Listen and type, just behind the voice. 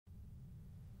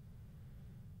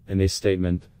In a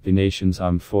statement, the nation's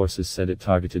armed forces said it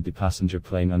targeted the passenger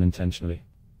plane unintentionally.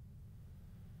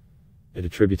 It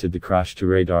attributed the crash to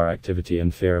radar activity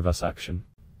and fear of US action.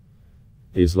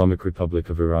 The Islamic Republic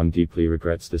of Iran deeply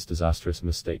regrets this disastrous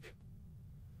mistake.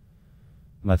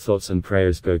 My thoughts and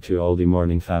prayers go to all the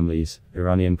mourning families,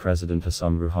 Iranian President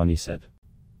Hassan Rouhani said.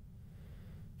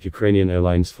 Ukrainian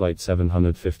Airlines Flight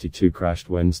 752 crashed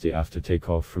Wednesday after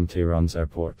takeoff from Tehran's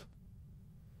airport.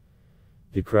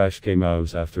 The crash came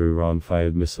hours after Iran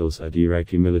fired missiles at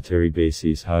Iraqi military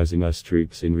bases housing US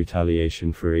troops in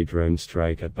retaliation for a drone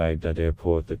strike at Baghdad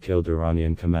airport that killed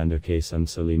Iranian commander Qasem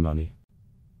Soleimani.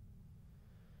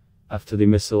 After the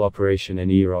missile operation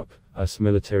in Iraq, US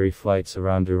military flights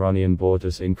around Iranian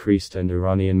borders increased and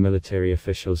Iranian military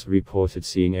officials reported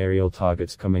seeing aerial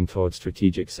targets coming toward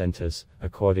strategic centers,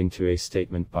 according to a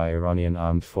statement by Iranian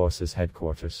Armed Forces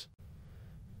headquarters.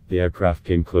 The aircraft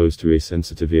came close to a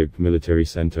sensitive Iraq military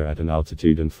center at an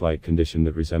altitude and flight condition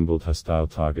that resembled hostile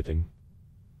targeting.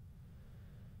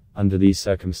 Under these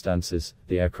circumstances,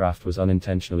 the aircraft was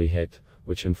unintentionally hit,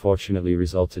 which unfortunately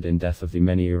resulted in death of the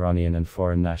many Iranian and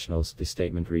foreign nationals, the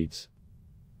statement reads.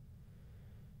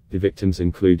 The victims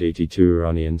include 82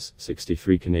 Iranians,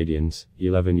 63 Canadians,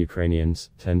 11 Ukrainians,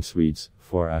 10 Swedes,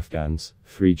 4 Afghans,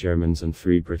 3 Germans and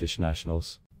 3 British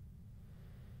nationals.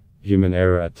 Human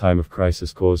error at time of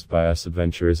crisis caused by US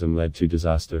adventurism led to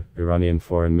disaster, Iranian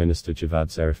Foreign Minister Javad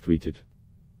Zarif tweeted.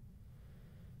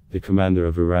 The commander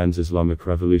of Iran's Islamic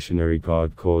Revolutionary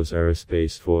Guard Corps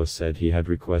Aerospace Force said he had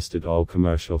requested all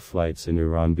commercial flights in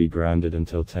Iran be grounded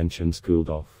until tensions cooled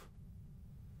off.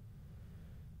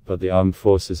 But the armed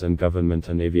forces and government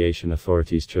and aviation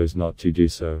authorities chose not to do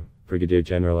so, Brigadier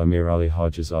General Amir Ali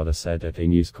Hajizadeh said at a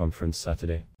news conference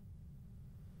Saturday.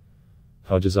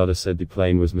 Hajizadeh said the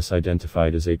plane was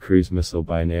misidentified as a cruise missile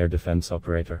by an air defense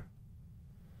operator.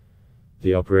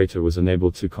 The operator was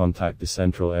unable to contact the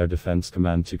Central Air Defense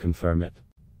Command to confirm it.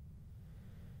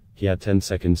 He had 10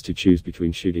 seconds to choose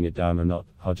between shooting it down or not,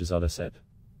 Hajizadeh said.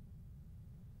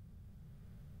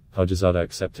 Hajizadeh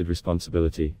accepted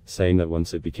responsibility, saying that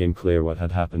once it became clear what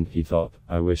had happened, he thought,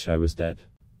 "I wish I was dead."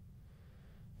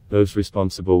 Those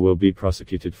responsible will be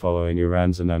prosecuted following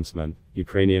Iran's announcement.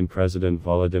 Ukrainian President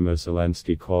Volodymyr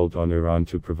Zelensky called on Iran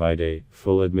to provide a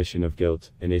full admission of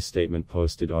guilt in a statement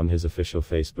posted on his official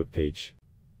Facebook page.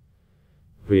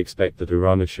 We expect that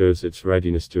Iran assures its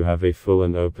readiness to have a full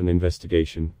and open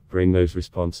investigation, bring those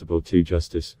responsible to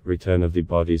justice, return of the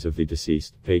bodies of the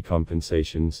deceased, pay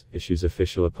compensations, issues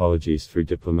official apologies through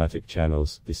diplomatic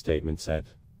channels, the statement said.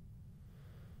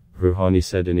 Rouhani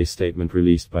said in a statement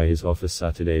released by his office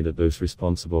Saturday that those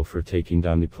responsible for taking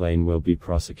down the plane will be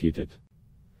prosecuted.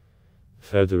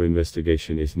 Further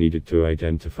investigation is needed to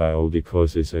identify all the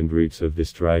causes and roots of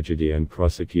this tragedy and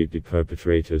prosecute the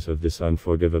perpetrators of this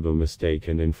unforgivable mistake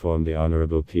and inform the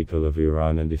honorable people of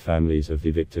Iran and the families of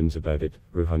the victims about it,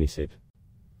 Rouhani said.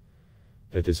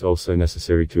 It is also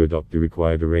necessary to adopt the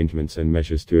required arrangements and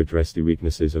measures to address the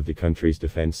weaknesses of the country's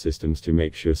defense systems to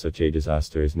make sure such a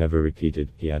disaster is never repeated,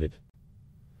 he added.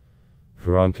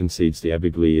 Iran concedes the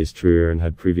Ebigli is truer and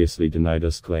had previously denied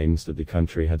US claims that the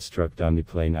country had struck down the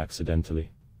plane accidentally.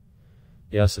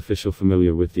 A US official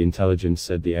familiar with the intelligence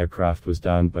said the aircraft was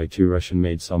downed by 2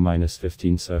 Russian-made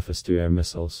Sa-15 surface-to-air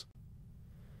missiles.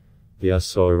 The US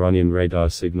saw Iranian radar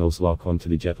signals lock onto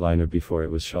the jetliner before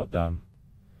it was shot down.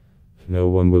 No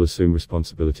one will assume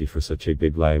responsibility for such a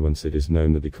big lie once it is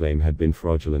known that the claim had been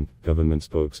fraudulent, government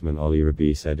spokesman Ali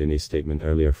Rabi said in a statement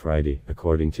earlier Friday,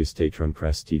 according to state-run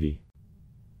Press TV.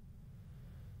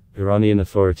 Iranian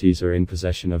authorities are in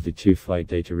possession of the 2 flight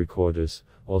data recorders,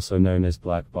 also known as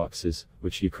black boxes,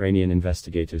 which Ukrainian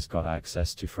investigators got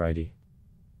access to Friday.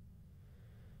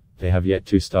 They have yet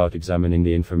to start examining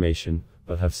the information,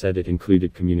 but have said it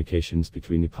included communications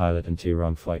between the pilot and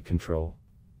Tehran flight control.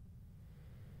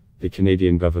 The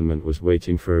Canadian government was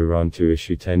waiting for Iran to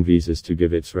issue 10 visas to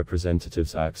give its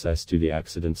representatives access to the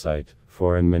accident site,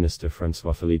 Foreign Minister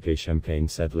François-Philippe Champagne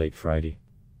said late Friday.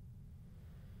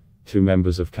 2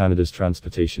 members of Canada's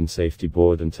Transportation Safety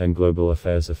Board and 10 global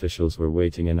affairs officials were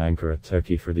waiting in Ankara,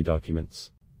 Turkey for the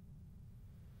documents.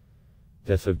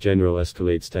 Death of general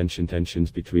escalates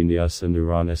tensions between the US and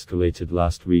Iran escalated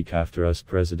last week after US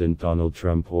President Donald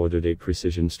Trump ordered a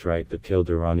precision strike that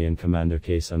killed Iranian commander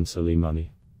Qasem Soleimani.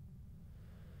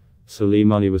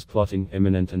 Soleimani was plotting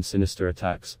imminent and sinister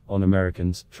attacks on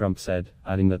Americans, Trump said,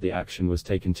 adding that the action was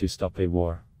taken to stop a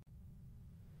war.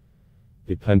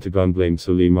 The Pentagon blamed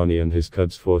Soleimani and his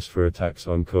Quds force for attacks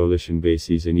on coalition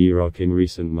bases in Iraq in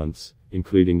recent months,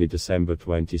 including the December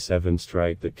 27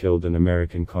 strike that killed an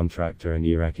American contractor and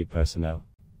Iraqi personnel.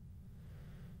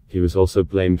 He was also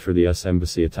blamed for the US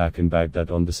Embassy attack in Baghdad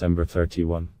on December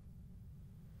 31.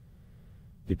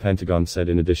 The Pentagon said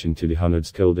in addition to the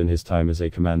hundreds killed in his time as a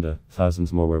commander,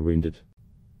 thousands more were wounded.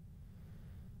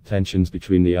 Tensions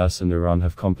between the US and Iran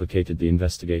have complicated the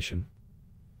investigation.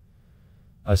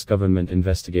 US government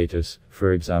investigators,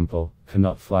 for example,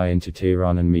 cannot fly into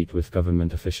Tehran and meet with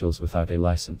government officials without a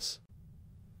license.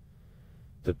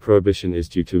 That prohibition is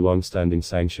due to long-standing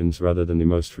sanctions rather than the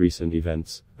most recent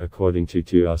events, according to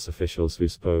two US officials who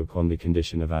spoke on the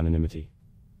condition of anonymity.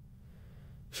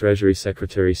 Treasury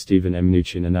Secretary Steven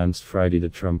Mnuchin announced Friday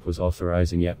that Trump was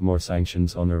authorizing yet more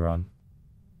sanctions on Iran.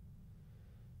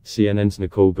 CNN's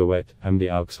Nicole Gowet, Hamdi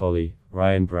Alksholi,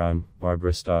 Ryan Brown,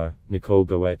 Barbara Starr, Nicole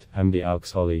Gowet, Hamdi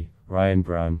Alksholi, Ryan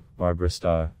Brown, Barbara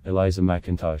Starr, Eliza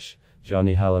McIntosh,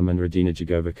 Johnny Hallam and Radina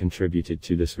Jagova contributed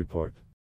to this report.